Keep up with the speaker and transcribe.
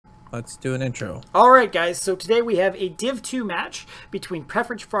let's do an intro. Alright guys, so today we have a Div 2 match between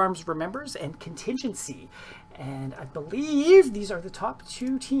Pepperidge Farms Remembers and Contingency. And I believe these are the top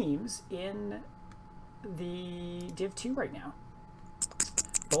two teams in the Div 2 right now.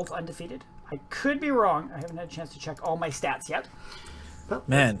 Both undefeated. I could be wrong. I haven't had a chance to check all my stats yet. But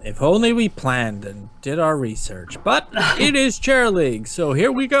Man, if only we planned and did our research. But it is Chair League, so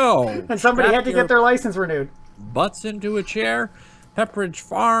here we go. And somebody had to get their license renewed. Butts into a chair. Pepperidge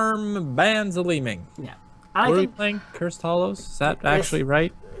Farm bans a leaming. Yeah. What are we playing? Cursed Hollows? Is that actually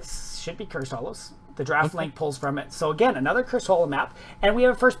right? Should be Cursed Hollows. The draft link pulls from it. So again, another Cursed Hollow map. And we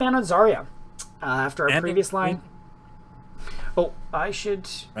have a first ban on Zarya. After our previous line. Oh, I should...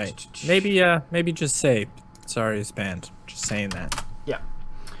 Right. Maybe just say Zarya's banned. Just saying that. Yeah.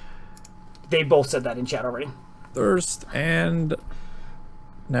 They both said that in chat already. Thirst and...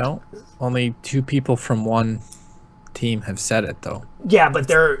 No. Only 2 people from one team have said it, though. Yeah, but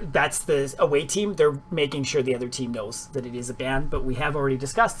that's the away team. They're making sure the other team knows that it is a ban, but we have already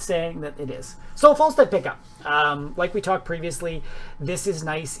discussed saying that it is. So, full step pickup. Like we talked previously, this is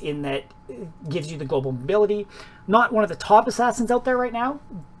nice in that it gives you the global mobility. Not one of the top assassins out there right now,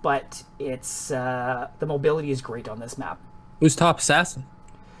 but it's the mobility is great on this map. Who's top assassin?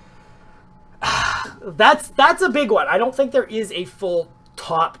 That's a big one. I don't think there is a full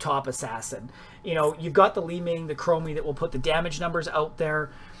top assassin. You know, you've got the Leaming, the Chromie that will put the damage numbers out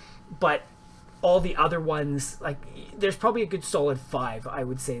there, but all the other ones, like, there's probably a good solid 5, I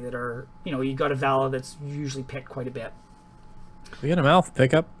would say, that are, you know, you got a Vala that's usually picked quite a bit. We got a Malf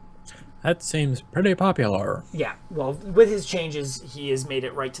pickup. That seems pretty popular. Yeah, well, with his changes, he has made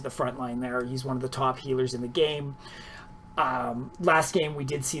it right to the front line there. He's one of the top healers in the game. Last game we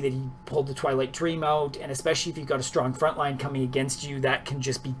did see that he pulled the Twilight Dream out, and especially if you've got a strong front line coming against you, that can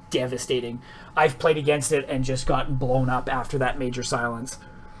just be devastating. I've played against it and just gotten blown up after that major silence.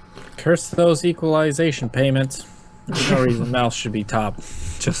 Curse those equalization payments. There's no reason Mouse should be top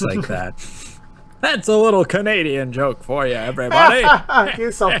just like that. That's a little Canadian joke for you, everybody.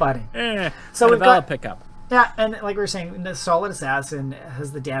 You're so funny. So we've got a pickup. Yeah, and like we were saying, the Solid Assassin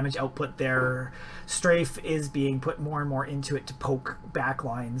has the damage output there. Strafe is being put more and more into it to poke back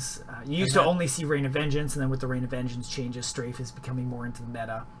lines. You used to only see Rain of Vengeance, and then with the Rain of Vengeance changes, Strafe is becoming more into the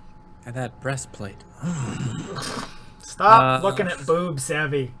meta. And that breastplate. Stop looking at boobs,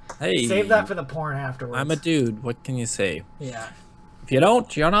 Savvy. Hey. Save that for the porn afterwards. I'm a dude. What can you say? Yeah. If you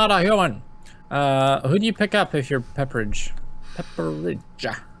don't, you're not a human. Who do you pick up if you're Pepperidge?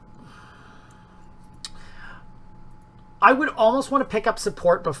 Pepperidge. I would almost want to pick up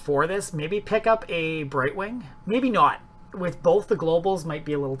support before this. Maybe pick up a Brightwing. Maybe not. With both the globals might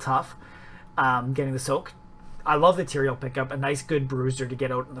be a little tough getting the soak. I love the Tyrael pickup. A nice good bruiser to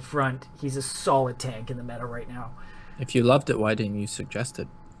get out in the front. He's a solid tank in the meta right now. If you loved it, why didn't you suggest it?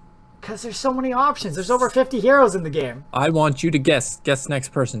 Because there's so many options. There's over 50 heroes in the game. I want you to guess. Guess next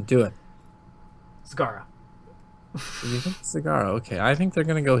person. Do it. Zagara. You think Zagara? Okay. I think they're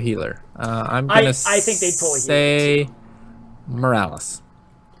going to go healer. I'm going to I think they'd pull a say Morales.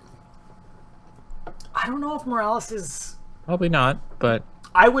 I don't know if Morales is... Probably not, but...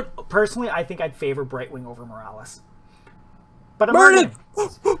 I would, personally, I think I'd favor Brightwing over Morales. But a Muradin!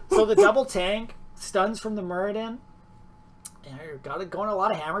 So the double tank, stuns from the Muradin. And you've got it going a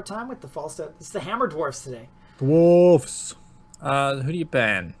lot of hammer time with the false... It's the Hammer Dwarfs today. Dwarfs. Who do you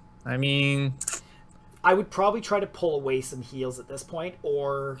ban? I mean... I would probably try to pull away some heals at this point,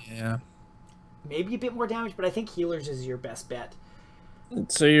 or... Yeah. Maybe a bit more damage, but I think healers is your best bet.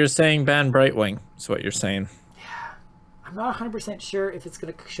 So you're saying ban Brightwing, is what you're saying. Yeah. I'm not 100% sure if it's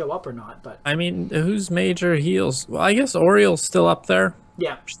going to show up or not, but... I mean, who's major heals? Well, I guess Oriel's still up there.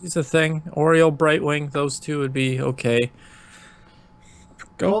 Yeah. She's a thing. Oriel, Brightwing, those two would be okay.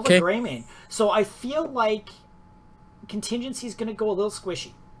 Okay. Greymane. So I feel like Contingency is going to go a little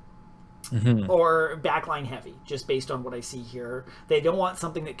squishy. Or backline heavy, just based on what I see here. They don't want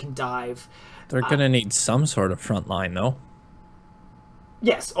something that can dive. They're going to need some sort of front line, though.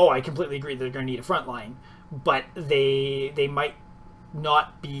 Yes. Oh, I completely agree. They're going to need a front line. But they might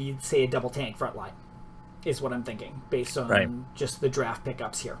not be, say, a double tank front line, is what I'm thinking, based on just the draft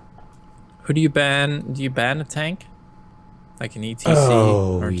pickups here. Who do you ban? Do you ban a tank? Like an ETC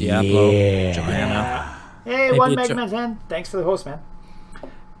or Diablo? Yeah. Johanna? Hey, one Mega 10. Thanks for the host, man.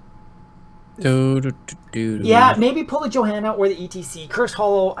 Yeah, maybe pull the Johanna or the ETC. Curse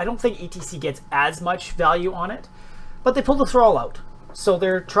Hollow, I don't think ETC gets as much value on it, but they pulled the Thrall out. So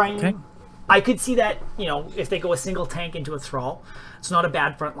they're trying... Okay. I could see that, you know, if they go a single tank into a Thrall, it's not a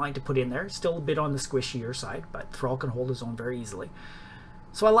bad front line to put in there. Still a bit on the squishier side, but Thrall can hold his own very easily.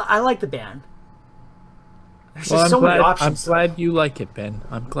 So I like the ban. There's Well, just so many options. I'm glad you like it, Ben.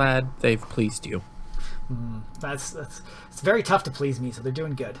 I'm glad they've pleased you. That's it's very tough to please me, so they're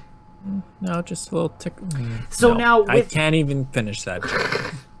doing good. No, just a little tick. So no, now I can't even finish that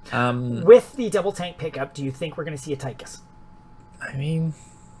joke. With the double tank pickup, do you think we're going to see a Tychus? I mean,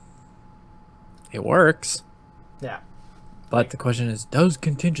 it works. Yeah. But the question is, does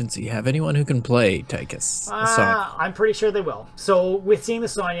Contingency have anyone who can play Tychus? I'm pretty sure they will. So with seeing the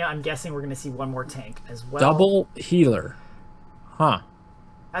Sonya, I'm guessing we're going to see one more tank as well. Double healer. Huh.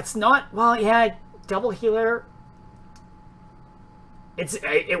 That's not... Well, yeah, double healer...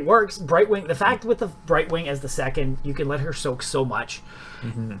 It works. Brightwing. The fact with the Brightwing as the second, you can let her soak so much.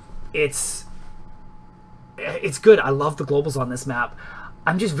 It's good. I love the globals on this map.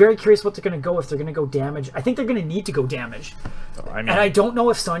 I'm just very curious what they're going to go, if they're going to go damage. I think they're going to need to go damage. And I don't know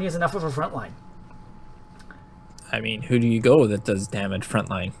if Sonya's enough of a frontline. I mean, who do you go that does damage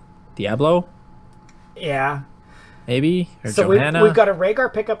frontline? Diablo? Yeah. Maybe? Or so Johanna? we've got a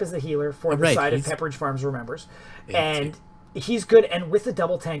Rhaegar pickup as the healer for the side of Pepperidge Farms Remembers. And he's good. And with the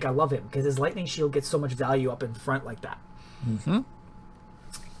double tank, I love him because his lightning shield gets so much value up in front like that.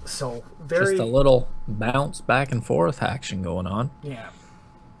 So just a little bounce back and forth action going on. Yeah.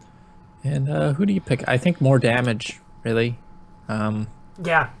 And who do you pick? I think more damage, really.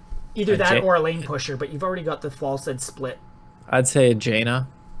 Yeah. Either that or a lane pusher, but you've already got the Falsehead split. I'd say a Jaina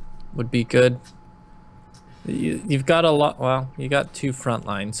would be good. You've got a lot. Well, you got two front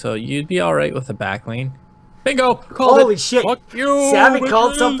lines, so you'd be all right with a back lane. Bingo! Holy shit! Fuck you! Savvy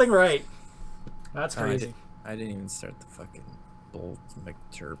called something right. That's crazy. I didn't even start the fucking bull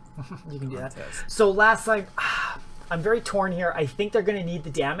McTurp. You can do that. So last time, I'm very torn here. I think they're going to need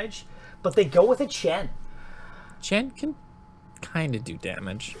the damage, but they go with a Chen. Chen can kind of do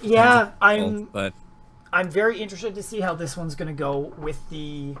damage. Yeah, but I'm very interested to see how this one's going to go with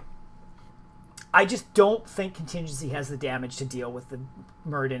the... I just don't think Contingency has the damage to deal with the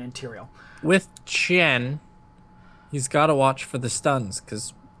Muradin and Tyrael. With Chen, he's got to watch for the stuns,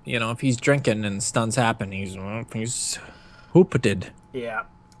 because, you know, if he's drinking and stuns happen, he's hoopeted. Yeah.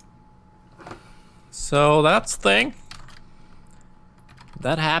 So that's the thing.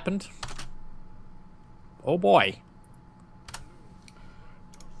 That happened. Oh boy.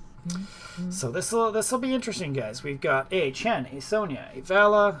 So this will be interesting, guys. We've got a Chen, a Sonya, a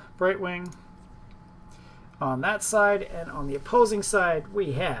Vala, Brightwing. On that side, and on the opposing side,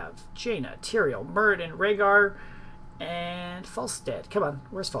 we have Jaina, Tyrael, Muradin, Rhaegar, and Falstead. Come on,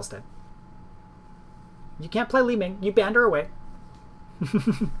 where's Falstead? You can't play Li Ming. You banned her away.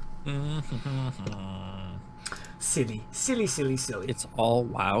 Silly. It's all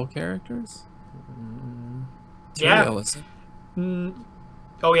WoW characters? Yeah. Tyrael, is it?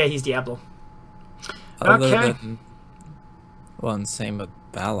 Oh yeah, he's Diablo. Okay. Well, and same with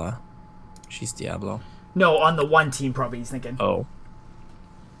Vala. She's Diablo. No, on the one team probably he's thinking. Oh.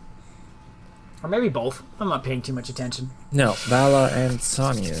 Or maybe both. I'm not paying too much attention. No, Vala and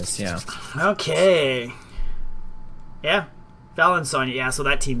Sonya's, yeah. Okay. Yeah. Vala and Sonya, yeah, so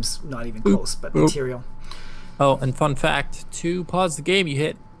that team's not even close, but Tyrael. Oh, and fun fact, to pause the game, you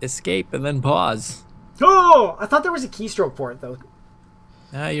hit escape and then pause. Oh! I thought there was a keystroke for it, though.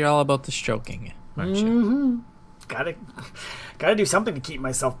 You're all about the stroking, aren't you? Gotta do something to keep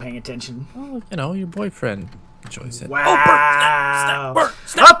myself paying attention. Well, you know, your boyfriend enjoys it. Wow. Oh,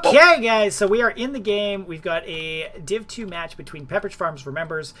 snap. Okay, guys, so we are in the game. We've got a Div 2 match between Pepperidge Farms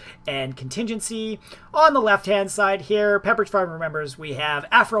Remembers and Contingency. On the left-hand side here, Pepperidge Farm Remembers, we have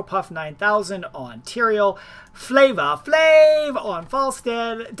Afro Puff 9000 on Tyrael, Flava Flav on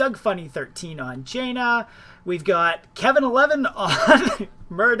Falstead, Doug Funny 13 on Jaina. We've got Kevin 11 on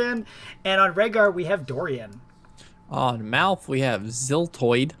Muradin, and on Rhaegar we have Dorian. On Mouth, we have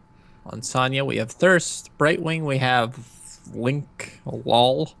Ziltoid. On Sonya, we have Thirst. Brightwing, we have Link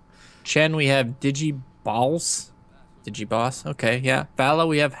Lol. Chen, we have Digiboss. Digiboss, okay, yeah. Vala,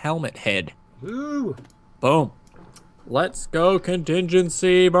 we have Helmet Head. Ooh. Boom. Let's go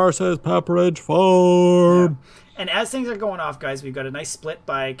Contingency versus Pepperidge Farm. Yeah. And as things are going off, guys, we've got a nice split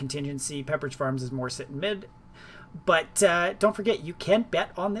by Contingency. Pepperidge Farms is more sitting mid. But don't forget, you can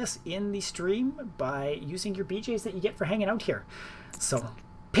bet on this in the stream by using your BJs that you get for hanging out here. So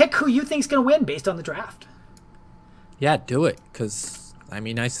pick who you think's going to win based on the draft. Yeah, do it, because, I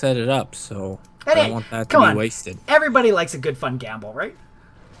mean, I set it up, so I don't want that to be wasted. Everybody likes a good, fun gamble, right?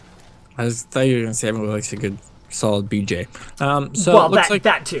 I thought you were going to say everybody likes a good, solid BJ. So well, it looks like,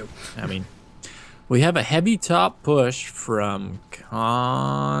 that too. I mean, we have a heavy top push from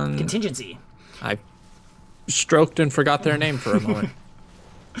Contingency. I stroked and forgot their name for a moment.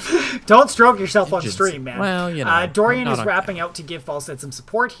 Don't stroke yourself on stream, man. Well, you know. Dorian is wrapping out to give Falstead some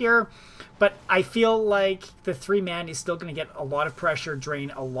support here. But I feel like the 3-man is still going to get a lot of pressure,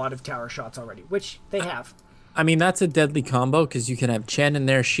 drain a lot of tower shots already, which they have. I mean, that's a deadly combo because you can have Chen in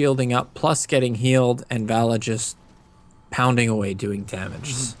there shielding up, plus getting healed, and Vala just pounding away doing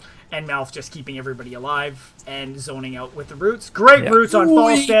damage. And Malf just keeping everybody alive and zoning out with the roots. Great roots on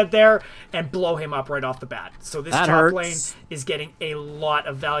Falstead there, and blow him up right off the bat. So this top lane is getting a lot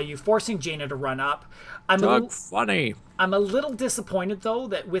of value, forcing Jaina to run up. I'm a little disappointed, though,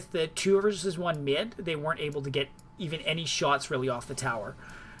 that with the 2 versus 1 mid, they weren't able to get even any shots really off the tower.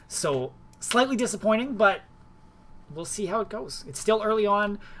 So slightly disappointing, but we'll see how it goes. It's still early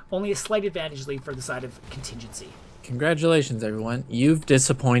on, only a slight advantage lead for the side of Contingency. Congratulations, everyone. You've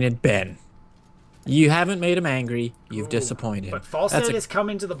disappointed Ben. You haven't made him angry. You've disappointed him. But Falstead is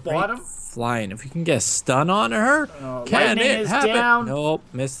coming to the bottom. Flying. If we can get a stun on her, can it happen? Down. Nope,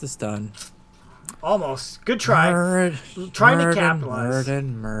 missed the stun. Almost. Good try. Trying to capitalize.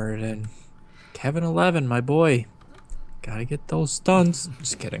 Murden. Kevin 11, my boy. Gotta get those stuns.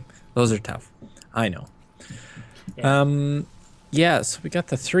 Just kidding. Those are tough. I know. Yeah. Yes, we got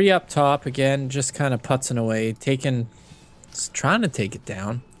the 3 up top again, just kind of putzing away, trying to take it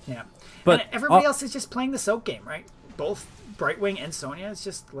down. Yeah, but and everybody else is just playing the soak game, right? Both Brightwing and Sonya. It's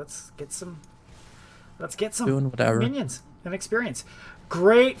just let's get some doing whatever minions and experience.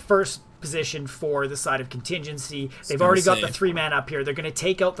 Great first position for the side of Contingency. They've already got the 3-man up here. They're going to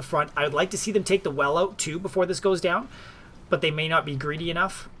take out the front. I would like to see them take the well out too before this goes down, but they may not be greedy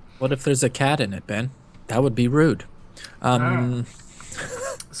enough. What if there's a cat in it, Ben? That would be rude.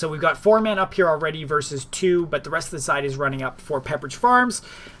 So we've got 4 men up here already versus 2, but the rest of the side is running up for Pepperidge Farms.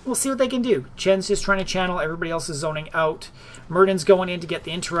 We'll see what they can do. Chen's just trying to channel. Everybody else is zoning out. Murden's going in to get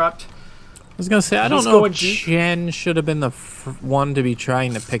the interrupt. I was going to say, I don't know if Chen should have been the one to be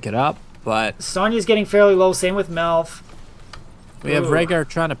trying to pick it up, but... Sonya's getting fairly low. Same with Melf. We have Rhaegar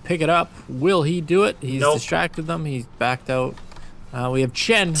trying to pick it up. Will he do it? He's distracted them. He's backed out. We have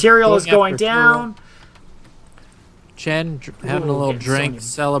Chen. Tyrael is going down. Chen having a little drink,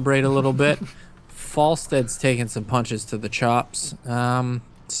 celebrate a little bit. Falstead's taking some punches to the chops.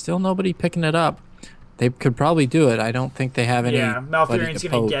 Still nobody picking it up. They could probably do it. I don't think they have any. Yeah, Malfurion's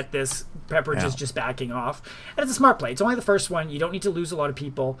going to get this. Pepperidge is just backing off. And it's a smart play. It's only the first one. You don't need to lose a lot of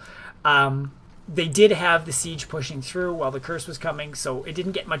people. They did have the siege pushing through while the curse was coming, so it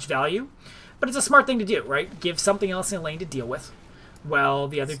didn't get much value. But it's a smart thing to do, right? Give something else in lane to deal with while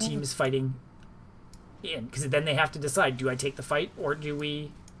the other team is fighting in, because then they have to decide, do I take the fight or do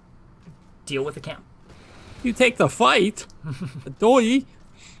we deal with the camp? You take the fight. Doy.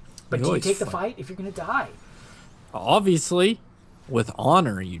 But do you take the fight if you're going to die? Obviously. With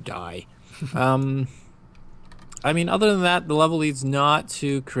honor, you die. I mean, other than that, the level lead's not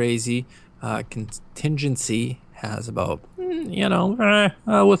too crazy. Contingency has about,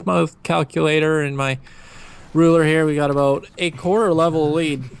 with my calculator and my ruler here, we got about a quarter level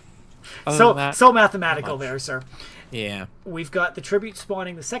lead. So mathematical there, sir. Yeah. We've got the tribute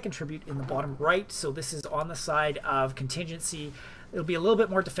spawning, the second tribute in the bottom right. So this is on the side of Contingency. It'll be a little bit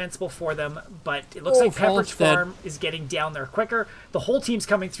more defensible for them, but it looks like Pepperidge Farm is getting down there quicker. The whole team's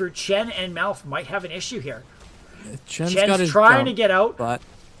coming through. Chen and Malf might have an issue here. Chen's trying to get out. But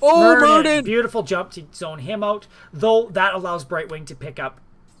Murden! Beautiful jump to zone him out, though that allows Brightwing to pick up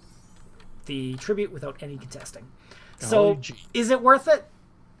the tribute without any contesting. So is it worth it?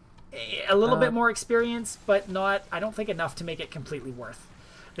 A little bit more experience, but not, I don't think enough to make it completely worth.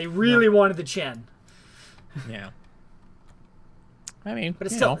 They really wanted the Chen. Yeah. I mean, but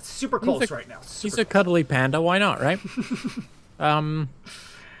it's still it's super close right now. He's a cuddly panda. Why not, right?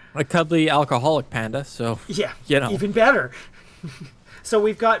 A cuddly alcoholic panda. So yeah, even better. So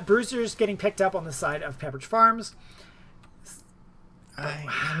we've got Bruisers getting picked up on the side of Pepperidge Farms.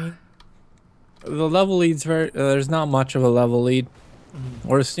 I mean, the level lead's there's not much of a level lead.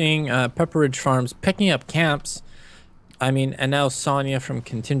 We're seeing Pepperidge Farms picking up camps. I mean, and now Sonya from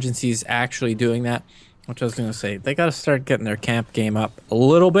Contingency is actually doing that. Which I was going to say, they got to start getting their camp game up a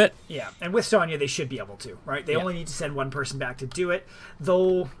little bit. Yeah, and with Sonya, they should be able to, right? They only need to send one person back to do it.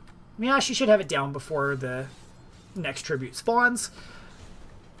 Though, yeah, she should have it down before the next tribute spawns.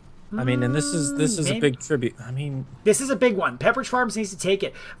 I mean, and this is a big tribute. I mean, this is a big one. Pepperidge Farms needs to take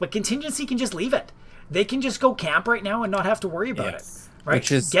it, but Contingency can just leave it. They can just go camp right now and not have to worry about it. Right?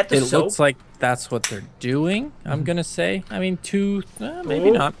 Which is, it looks like that's what they're doing, I'm going to say. I mean,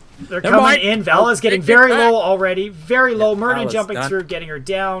 maybe not. They're coming in. Vala's getting very low already. Very low. Murden jumping through, getting her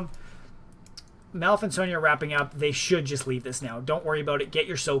down. Malf and Sonya are wrapping up. They should just leave this now. Don't worry about it. Get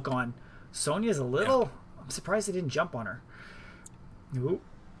your soak on. Sonya's a little... I'm surprised they didn't jump on her. Ooh.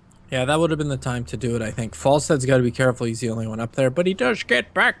 Yeah, that would have been the time to do it, I think. Falstead's got to be careful. He's the only one up there, but he does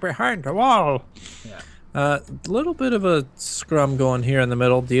get back behind the wall. Yeah. A little bit of a scrum going here in the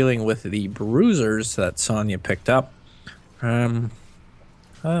middle, dealing with the bruisers that Sonya picked up. Other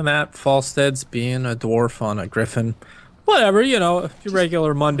than that, Falstead's being a dwarf on a griffin. Whatever, you know, your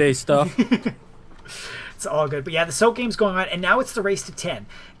regular Monday stuff. It's all good. But yeah, the soak game's going on, and now it's the race to 10.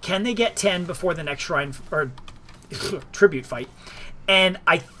 Can they get 10 before the next shrine or tribute fight? And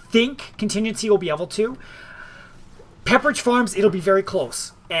I think Contingency will be able to. Pepperidge Farms, it'll be very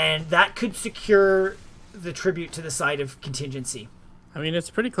close, and that could secure the tribute to the side of Contingency. I mean, it's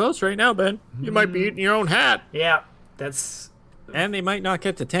pretty close right now, Ben. You might be eating your own hat. Yeah, that's... And they might not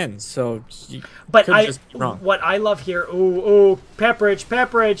get to 10, so you but could just be wrong. What I love here,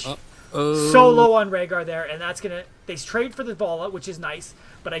 Pepperidge. So low on Rhaegar there, and that's going to... They trade for the Vala, which is nice,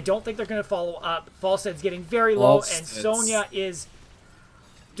 but I don't think they're going to follow up. Falstead's getting very low, and Sonya is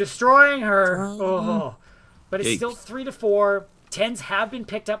destroying her. Oh. But it's still 3-4. 10s have been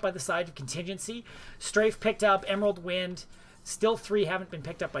picked up by the side of Contingency. Strafe picked up, Emerald Wind. Still 3 haven't been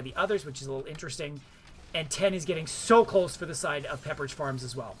picked up by the others, which is a little interesting. And 10 is getting so close for the side of Pepperidge Farms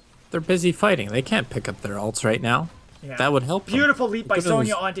as well. They're busy fighting. They can't pick up their ults right now. Yeah. That would help them. Beautiful leap by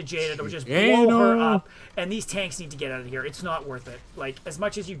Sonya onto Jada to just blow her up. And these tanks need to get out of here. It's not worth it. Like, as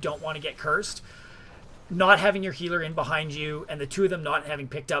much as you don't want to get cursed, not having your healer in behind you and the two of them not having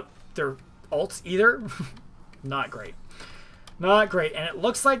picked up their ults either, not great. Not great. And it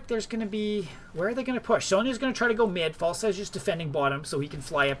looks like there's going to be... Where are they going to push? Sonya's going to try to go mid. Falstead's just defending bottom so he can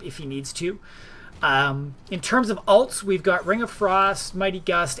fly up if he needs to. In terms of ults, we've got Ring of Frost, Mighty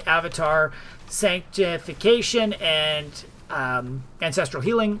Gust, Avatar, Sanctification, and Ancestral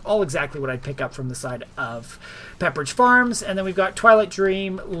Healing. All exactly what I'd pick up from the side of Pepperidge Farms. And then we've got Twilight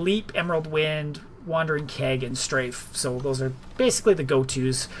Dream, Leap, Emerald Wind, Wandering Keg, and Strafe. So those are basically the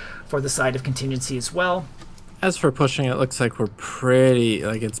go-tos for the side of Contingency as well. As for pushing, it looks like we're pretty,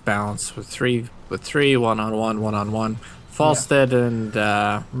 like it's balanced with three, one-on-one, one-on-one. Falstead and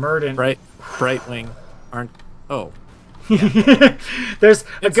Murden. Brightwing aren't... Oh. Yeah. There's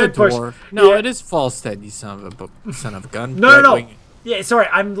a good push. No, it is Falstead, you son of a gun. No. Yeah, sorry,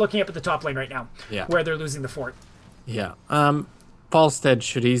 I'm looking up at the top lane right now. Yeah. Where they're losing the fort. Yeah. Falstead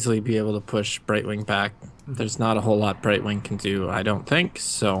should easily be able to push Brightwing back. There's not a whole lot Brightwing can do, I don't think.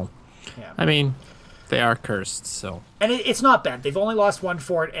 So, yeah. I mean... They are cursed, so... And it's not bad. They've only lost one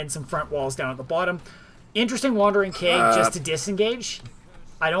fort and some front walls down at the bottom. Interesting Wandering Keg just to disengage.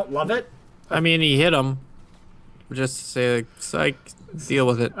 I don't love it. I mean, he hit him. Just to say, like, psych, deal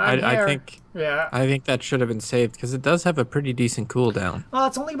with it. I think that should have been saved, because it does have a pretty decent cooldown. Well,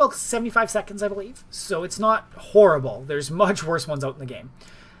 it's only about 75 seconds, I believe. So it's not horrible. There's much worse ones out in the game.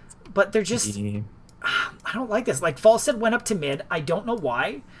 But they're just... I don't like this. Like, Falstead went up to mid. I don't know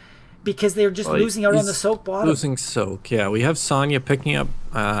why. Because they're just losing out on the soak bottom. Losing soak, yeah. We have Sonya picking up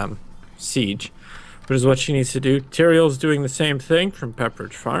Siege, which is what she needs to do. Tyrael's doing the same thing from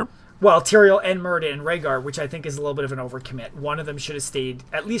Pepperidge Farm. Well, Tyrael and Murda and Rhaegar, which I think is a little bit of an overcommit. One of them should have stayed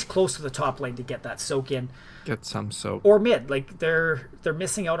at least close to the top lane to get that soak in. Get some soak. Or mid. Like, they're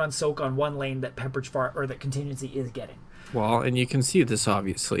missing out on soak on one lane that Pepperidge Farm, or that Contingency is getting. Well, and you can see this,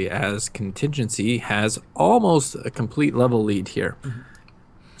 obviously, as Contingency has almost a complete level lead here.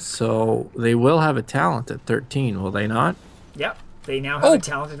 So they will have a talent at 13, will they not? Yep. They now have a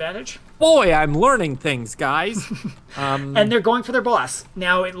talent advantage. Boy, I'm learning things, guys. And they're going for their boss.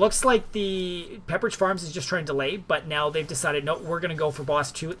 Now, it looks like the Pepperidge Farms is just trying to delay, but now they've decided, no, we're going to go for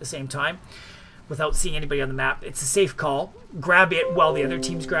boss 2 at the same time without seeing anybody on the map. It's a safe call. Grab it while the other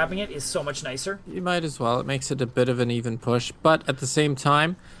team's grabbing it is so much nicer. You might as well. It makes it a bit of an even push. But at the same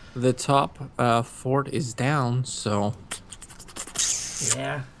time, the top fort is down, so...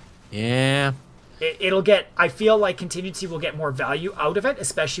 Yeah. It'll get... I feel like Contingency will get more value out of it,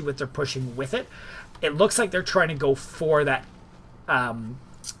 especially with their pushing with it. It looks like they're trying to go for that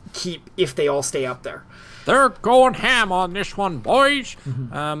keep if they all stay up there. They're going ham on this one, boys.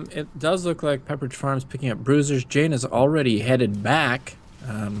 It does look like Pepperidge Farm's picking up bruisers. Jane is already headed back.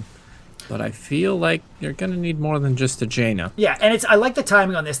 But I feel like you're going to need more than just a Jaina. Yeah, and I like the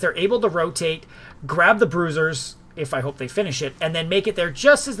timing on this. They're able to rotate, grab the bruisers... if I hope they finish it, and then make it there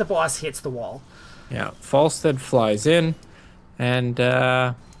just as the boss hits the wall. Yeah, Falstead flies in, and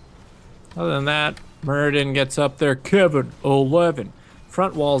other than that, Murden gets up there. Kevin, 11.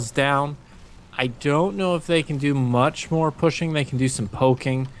 Front wall's down. I don't know if they can do much more pushing. They can do some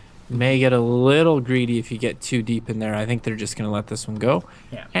poking. May get a little greedy if you get too deep in there. I think they're just going to let this one go.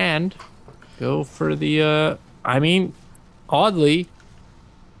 Yeah. And go for the, I mean, oddly,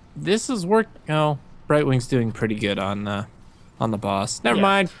 this is work. Oh, Brightwing's doing pretty good on on the boss. Never Yeah.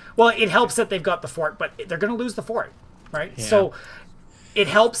 mind. Well, it helps that they've got the fort, but they're going to lose the fort, right? Yeah. So it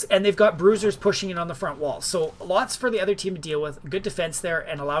helps, and they've got bruisers pushing in on the front wall. So lots for the other team to deal with. Good defense there,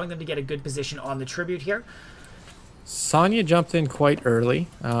 and allowing them to get a good position on the tribute here. Sonya jumped in quite early.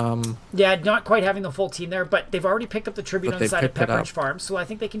 Yeah, not quite having the full team there, but they've already picked up the tribute But on they the side of picked it up. Pepperidge Farm, so I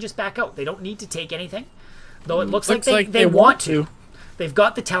think they can just back out. They don't need to take anything, though it looks Looks like like they they want want to. to. They've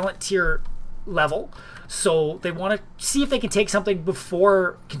got the talent tier level, so they want to see if they can take something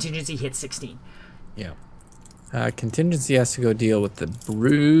before Contingency hits 16. Yeah. Contingency has to go deal with the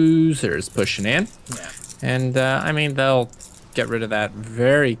bruisers pushing in. Yeah. And, I mean, they'll get rid of that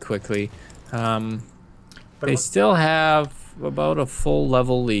very quickly. They still have about a full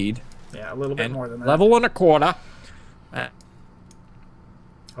level lead. Yeah, a little bit And more than that. level 1.25.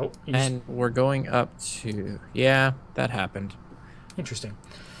 Oh, And we're going up to... Yeah, that happened. interesting.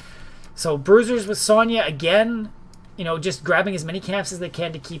 So bruisers with Sonya again, you know, just grabbing as many camps as they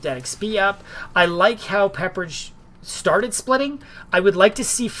can to keep that XP up. I like how Pepperidge started splitting. I would like to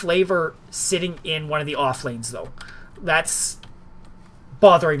see Flavor sitting in one of the off lanes, though. That's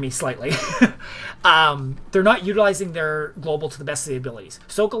bothering me slightly. They're not utilizing their global to the best of their abilities.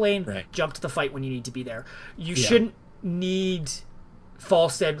 Soka lane, Right. jump to the fight when you need to be there. You shouldn't need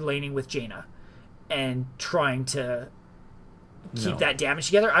Falstead laning with Jaina and trying to keep that damage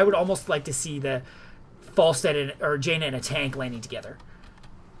together. I would almost like to see the Falstead or Jaina and a tank laning together.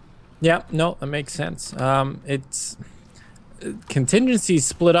 Yeah, no, that makes sense. It's Contingency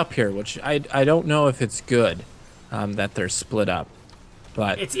split up here, which I don't know if it's good that they're split up.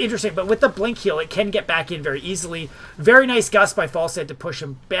 But It's interesting, but with the blink heal, it can get back in very easily. Very nice gust by Falstead to push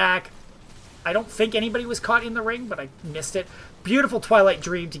him back. I don't think anybody was caught in the ring, but I missed it. Beautiful Twilight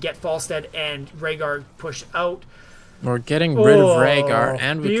Dream to get Falstead and Rhaegar pushed out. we're getting rid of Rhaegar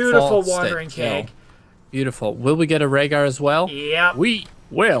and with beautiful Falstead Wandering kill. Keg. Beautiful. Will we get a Rhaegar as well? Yeah. We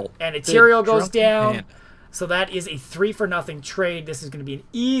will. And The Ethereal goes Drunken down. Panda. So that is a 3-for-0 trade. This is going to be an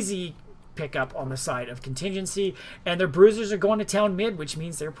easy pickup on the side of Contingency. And their bruisers are going to town mid, which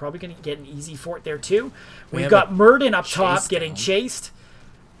means they're probably going to get an easy fort there too. We've have got a Murden up top chase getting down. chased.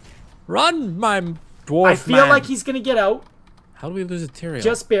 Run, my dwarf I feel man. like he's going to get out. How do we lose Ethereal?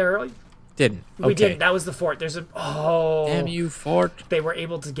 Just barely. didn't. We Okay. didn't. That was the fort. There's a... Oh. Damn you, fort. They were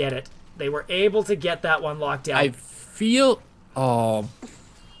able to get it. They were able to get that one locked down. I feel... Oh,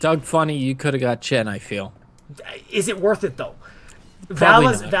 Doug Funny, you could have got Chen, I feel. Is it worth it, though? Probably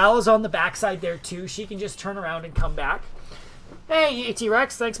not. Val is on the backside there, too. She can just turn around and come back. Hey,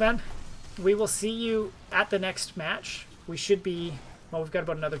 T-Rex. Thanks, man. We will see you at the next match. We should be... Well, we've got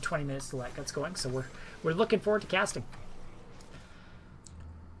about another 20 minutes to let us going, so we're looking forward to casting.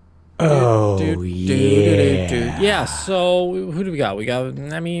 Oh, Yeah, so who do we got? We got,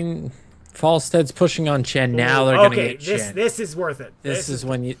 I mean, Falstead's pushing on Chen. Now they're going to Okay, get Chen. this is worth it. This is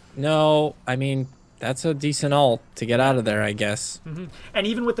when you... No, I mean, that's a decent ult to get out of there, I guess. And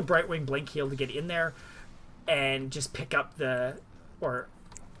even with the Brightwing Blink heal to get in there and just pick up the... Or...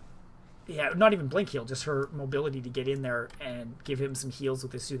 Yeah, not even Blink heal, just her mobility to get in there and give him some heals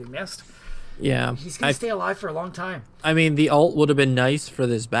with his Soothing Mist. Yeah. He's going to stay alive for a long time. I mean, the ult would have been nice for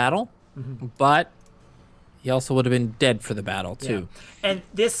this battle, but he also would have been dead for the battle, too. Yeah. And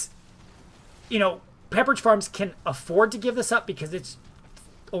this, you know, Pepperidge Farms can afford to give this up because it's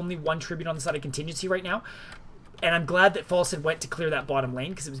only one tribute on the side of Contingency right now. And I'm glad that Falstead went to clear that bottom lane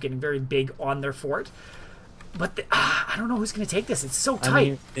because it was getting very big on their fort. But I don't know who's going to take this. It's so tight. I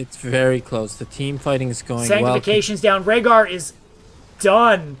mean, it's very close. The team fighting is going Sanctification's down. Rhaegar is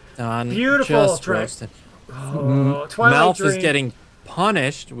done. well. Beautiful Just trick. roasted. Oh, Twilight Malf Dream. is getting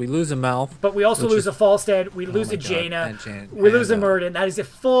punished. We lose a Malf. But we also which lose is- a Falstead. We lose my a God, Jaina. and Jan- We lose a and, Murden. That is a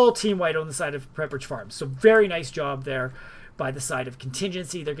full team white on the side of Pepperidge Farms. So very nice job there by the side of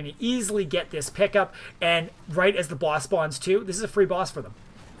Contingency. They're going to easily get this pickup. And right as the boss spawns too, this is a free boss for them.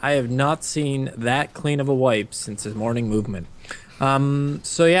 I have not seen that clean of a wipe since his morning movement.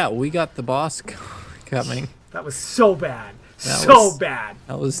 So yeah, we got the boss coming. That was so bad. That So was- bad.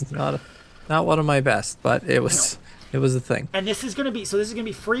 That was not one of my best, but it was it was a thing. And this is going to be, so this is going to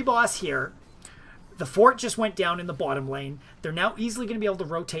be free boss here. The fort just went down in the bottom lane. They're now easily going to be able to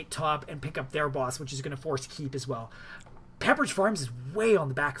rotate top and pick up their boss, which is going to force keep as well. Pepperidge Farms is way on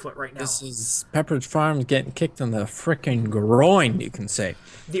the back foot right now. This is Pepperidge Farms getting kicked in the frickin' groin, you can say.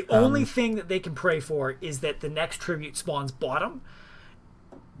 The only thing that they can pray for is that the next tribute spawns bottom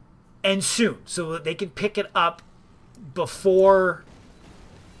and soon, so that they can pick it up before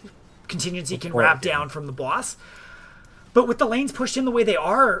Contingency can wrap down from the boss. But with the lanes pushed in the way they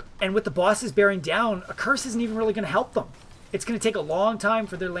are, and with the bosses bearing down, a curse isn't even really going to help them. It's going to take a long time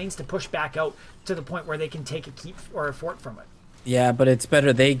for their lanes to push back out to the point where they can take a keep or a fort from it. Yeah, but it's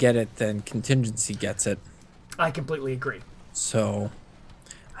better they get it than Contingency gets it. I completely agree. So,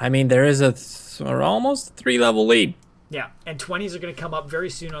 I mean, there is or almost a 3-level lead. Yeah, and 20s are going to come up very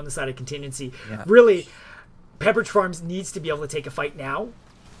soon on the side of Contingency. Yeah. Really, Pepperidge Farms needs to be able to take a fight now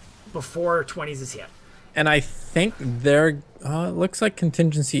before 20s is hit. And I think it looks like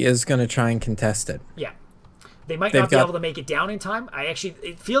Contingency is going to try and contest it. Yeah. They might not be able to make it down in time.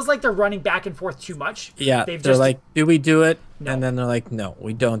 It feels like they're running back and forth too much. Yeah, they're like, do we do it? No. And then they're like, no,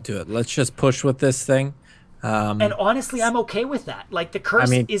 we don't do it. Let's just push with this thing. And honestly, I'm okay with that. Like, the curse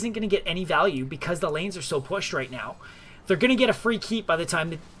isn't going to get any value because the lanes are so pushed right now. They're going to get a free keep by the time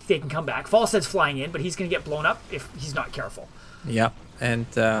that they can come back. Falstead's flying in, but he's going to get blown up if he's not careful. Yep. And,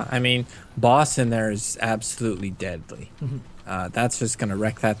 I mean, Boss in there is absolutely deadly. That's just going to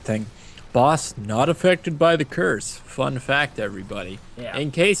wreck that thing. Boss, not affected by the curse. Fun fact, everybody. Yeah.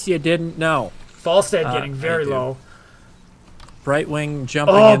 In case you didn't know. Falstead getting very low. Brightwing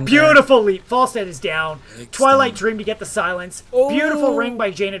jumping in. Oh, beautiful leap. Falstead is down. Twilight Dream to get the silence. Oh, beautiful ring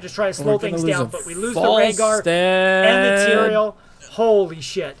by Jaina to try to slow things down, but we lose the Rhaegar and the Tyrael. Holy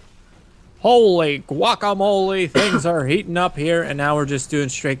shit. Holy guacamole, things are heating up here, and now we're just doing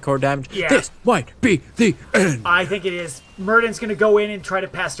straight core damage. Yeah. This might be the end. I think it is. Murden's going to go in and try to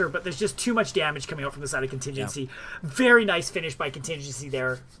pester, but there's just too much damage coming out from the side of Contingency. Yeah. Very nice finish by Contingency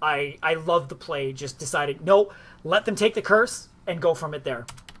there. I love the play, just deciding, no, let them take the curse and go from it there.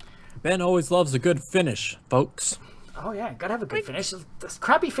 Ben always loves a good finish, folks. Oh, yeah, gotta have a good finish. This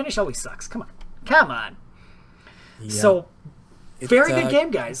crappy finish always sucks. Come on. Come on. Yeah. So, very good game,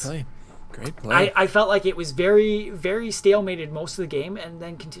 guys. Great play. I felt like it was very, very stalemated most of the game, and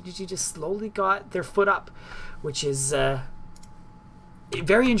then Contingency just slowly got their foot up, which is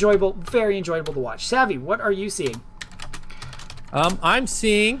very enjoyable to watch. Savvy, what are you seeing? I'm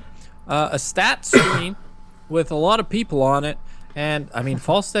seeing a stat screen with a lot of people on it, and I mean,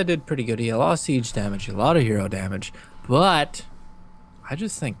 Falstad did pretty good. He had a lot of siege damage, a lot of hero damage, but I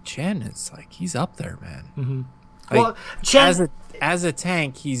just think Chen is like, he's up there, man. Like, Well, Chen as a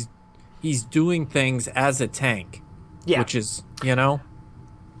tank, he's doing things as a tank, which is, you know.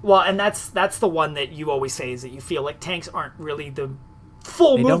 Well, and that's the one that you always say, is that you feel like tanks aren't really the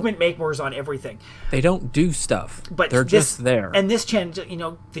full movement makers on everything. They don't do stuff, but they're just there. And this Chen, you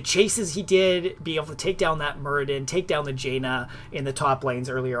know, the chases he did, be able to take down that Muradin, take down the Jaina in the top lanes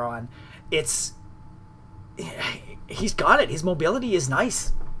earlier on, he's got it. His mobility is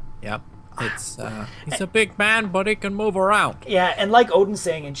nice. Yep. It's he's a big man, but he can move around. Yeah, and like Odin's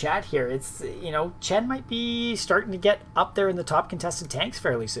saying in chat here, it's, you know, Chen might be starting to get up there in the top contested tanks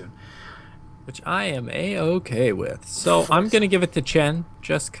fairly soon, which I am a-okay with. So I'm gonna give it to Chen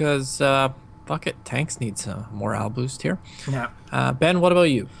just because fuck it, tanks needs a morale boost here. Yeah. Ben, what about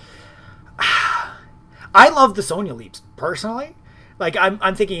you? I love the Sonya leaps personally. Like,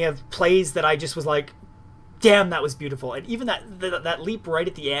 I'm thinking of plays that I just was like, damn, that was beautiful. And even that leap right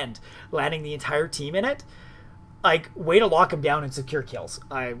at the end, landing the entire team in it, like, way to lock him down and secure kills.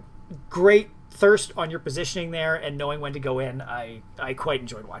 Great thirst on your positioning there and knowing when to go in. I quite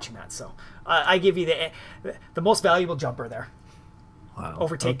enjoyed watching that. So I give you the most valuable jumper there. Wow.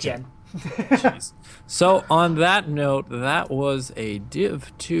 Overtake Jen. Jeez. So on that note, that was a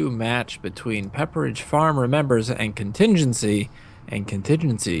Div 2 match between Pepperidge Farm Remembers and Contingency. And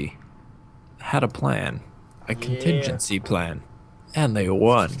Contingency had a plan. A contingency plan, and they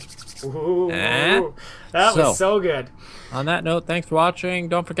won. Ooh, that was so good. On that note, thanks for watching.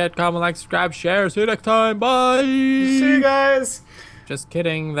 Don't forget, comment, like, subscribe, share. See you next time. Bye. See you guys. Just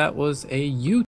kidding. That was a YouTube.